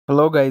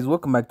Hello guys,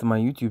 welcome back to my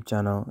YouTube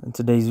channel. In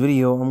today's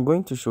video, I'm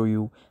going to show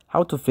you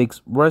how to fix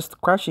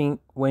Rust crashing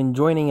when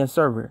joining a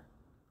server.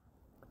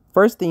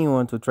 First thing you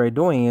want to try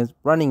doing is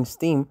running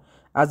Steam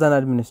as an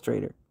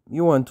administrator.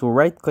 You want to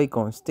right click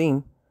on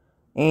Steam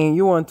and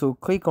you want to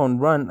click on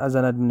run as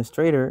an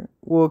administrator.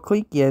 We'll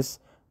click yes,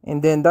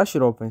 and then that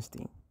should open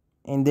Steam.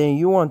 And then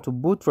you want to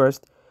boot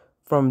Rust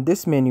from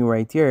this menu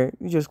right here.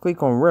 You just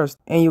click on Rust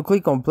and you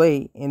click on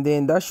play, and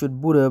then that should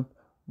boot up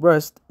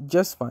Rust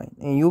just fine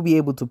and you'll be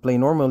able to play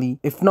normally.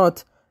 If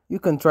not, you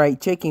can try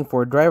checking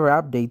for driver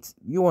updates.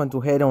 You want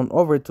to head on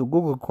over to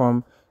Google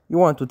Chrome. You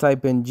want to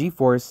type in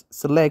GeForce,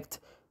 select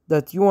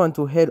that you want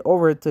to head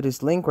over to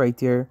this link right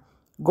here,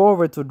 go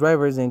over to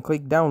drivers and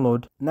click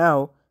download.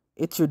 Now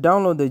it should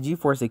download the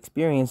GeForce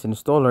Experience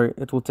installer.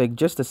 It will take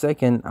just a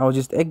second. I'll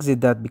just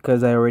exit that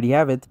because I already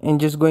have it, and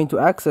just going to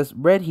access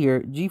right here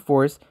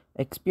GeForce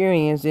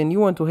Experience, and you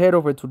want to head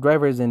over to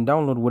drivers and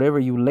download whatever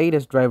your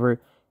latest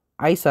driver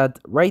ISAT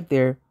right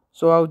there.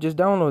 So I'll just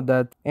download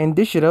that, and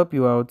this should help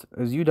you out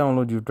as you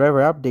download your driver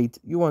update.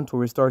 You want to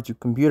restart your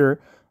computer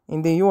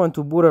and then you want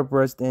to boot up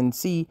Rust and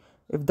see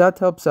if that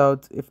helps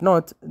out. If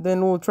not,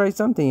 then we'll try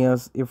something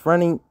else. If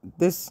running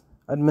this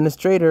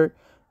administrator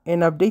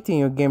and updating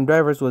your game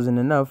drivers wasn't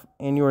enough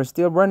and you are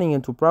still running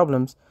into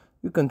problems,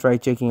 you can try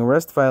checking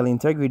Rust file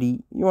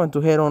integrity. You want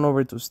to head on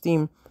over to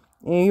Steam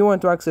and you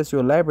want to access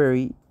your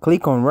library.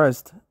 Click on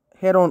Rust,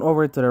 head on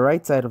over to the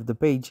right side of the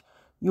page.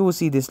 You will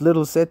see this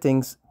little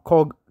settings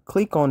called,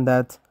 click on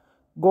that,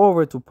 go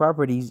over to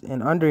properties,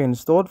 and under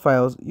installed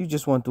files you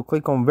just want to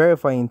click on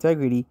verify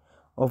integrity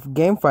of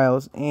game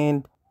files,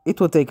 and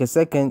it will take a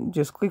second.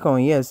 Just click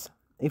on yes.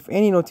 If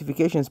any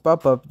notifications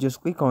pop up,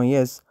 just click on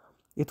yes.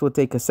 It will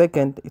take a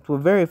second. It will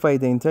verify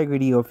the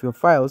integrity of your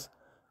files,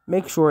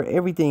 make sure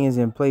everything is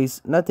in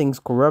place, nothing's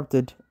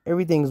corrupted,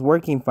 everything's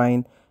working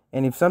fine,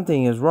 and if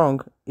something is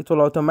wrong it will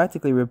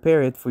automatically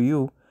repair it for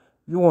you.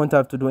 You won't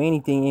have to do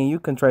anything, and you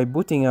can try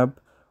booting up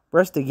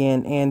Rust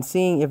again and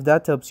seeing if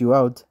that helps you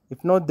out.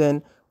 If not,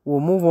 then we'll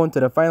move on to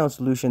the final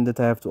solution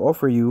that I have to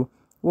offer you.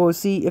 We'll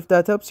see if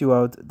that helps you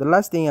out. The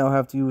last thing I'll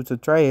have to you to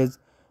try is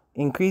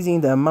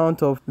increasing the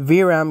amount of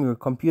VRAM your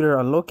computer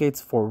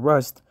allocates for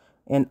Rust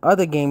and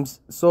other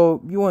games.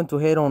 So you want to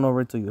head on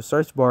over to your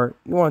search bar.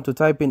 You want to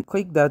type in,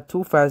 click that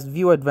too fast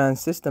view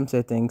advanced system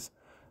settings.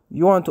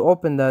 You want to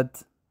open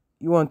that.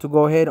 You want to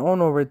go ahead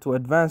on over to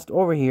advanced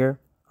over here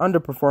under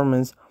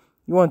performance.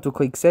 You want to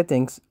click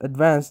settings,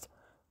 advanced.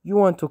 You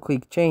want to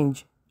click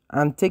change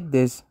and tick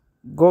this,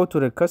 go to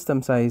the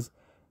custom size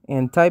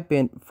and type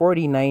in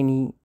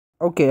 4090.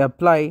 Okay,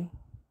 apply,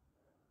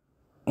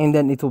 and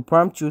then it will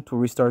prompt you to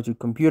restart your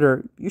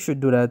computer. You should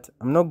do that.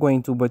 I'm not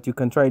going to, but you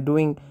can try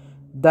doing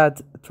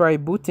that. Try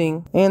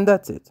booting, and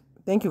that's it.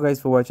 Thank you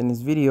guys for watching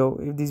this video.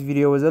 If this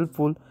video was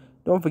helpful,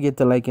 don't forget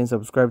to like and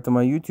subscribe to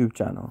my YouTube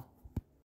channel.